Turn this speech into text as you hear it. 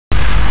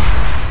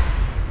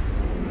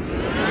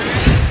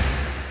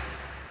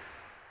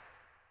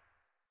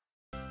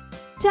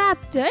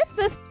Chapter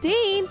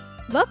 15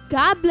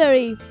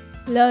 Vocabulary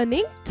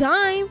Learning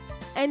Time.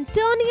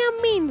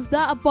 Antonym means the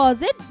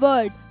opposite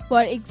word.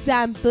 For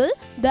example,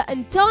 the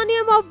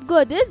antonym of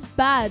good is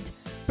bad.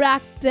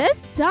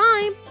 Practice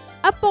time.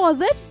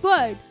 Opposite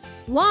word.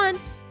 1.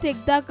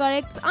 Take the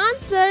correct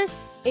answer.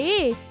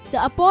 A. The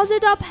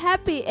opposite of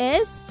happy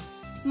is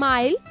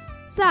smile,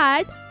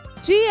 sad,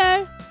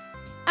 cheer.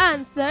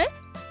 Answer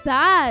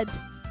sad.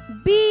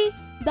 B.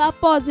 The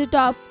opposite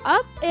of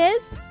up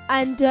is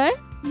under,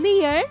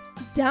 near,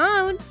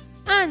 down.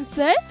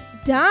 Answer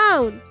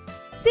down.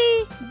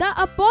 C. The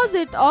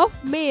opposite of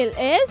male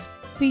is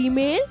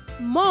female,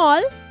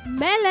 mall,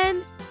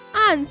 melon.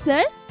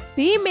 Answer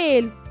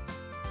female.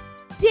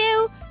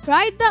 2.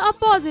 Write the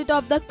opposite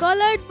of the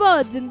colored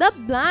words in the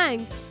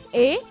blank.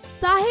 A.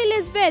 Sahil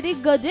is very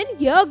good in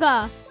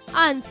yoga.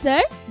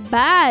 Answer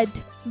bad.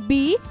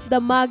 B. The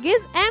mug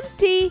is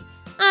empty.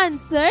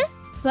 Answer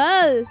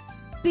full.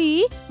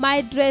 C.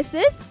 My dress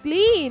is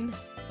clean.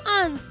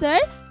 Answer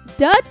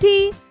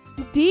dirty.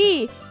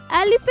 D.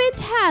 Elephant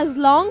has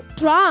long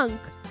trunk.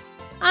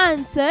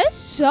 Answer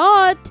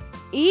short.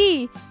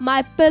 E.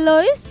 My pillow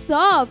is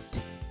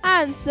soft.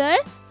 Answer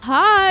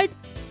hard.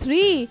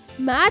 3.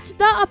 Match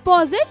the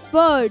opposite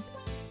word.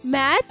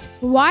 Match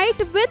white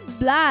with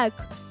black,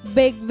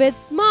 big with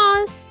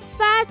small,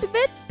 fat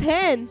with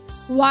thin,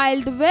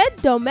 wild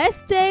with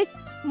domestic,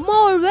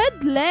 more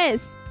with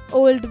less,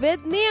 old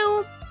with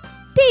new.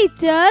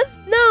 Teachers,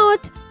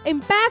 note: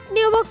 impact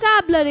new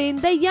vocabulary in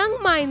the young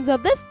minds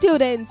of the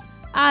students.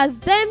 Ask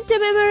them to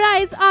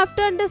memorize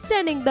after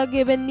understanding the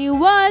given new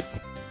words.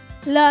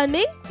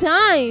 Learning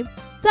time.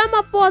 Some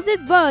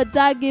opposite words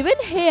are given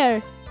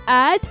here.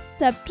 Add,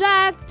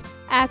 subtract,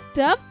 act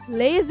up,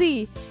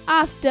 lazy,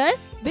 after,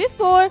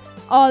 before,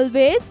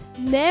 always,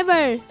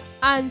 never.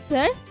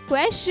 Answer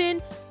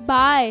question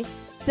by,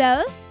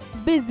 sell,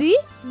 busy,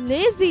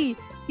 lazy,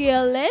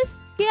 careless,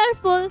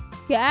 careful,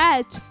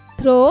 catch,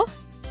 throw,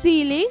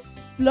 ceiling,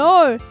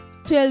 floor,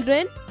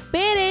 children,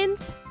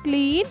 parents,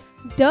 clean,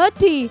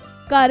 dirty,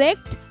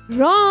 correct,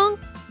 wrong,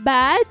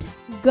 bad,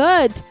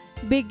 good,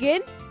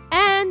 begin,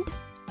 end,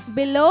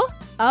 below,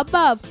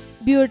 above,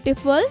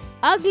 beautiful,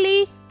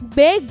 ugly,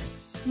 big,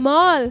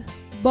 small,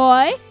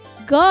 boy,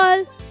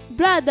 girl,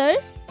 brother,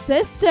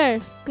 sister,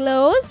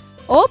 close,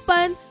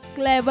 open,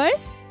 clever,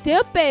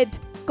 stupid,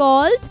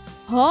 cold,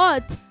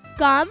 hot,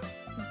 come,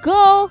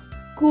 go,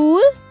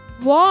 cool,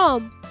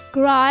 warm,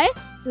 cry,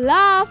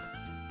 laugh.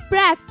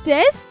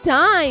 Practice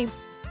time.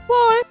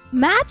 4.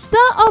 Match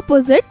the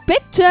opposite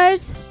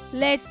pictures.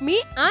 Let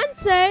me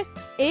answer.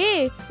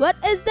 A. What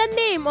is the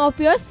name of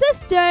your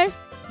sister?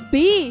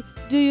 B.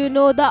 Do you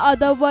know the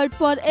other word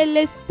for ill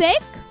is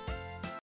sick?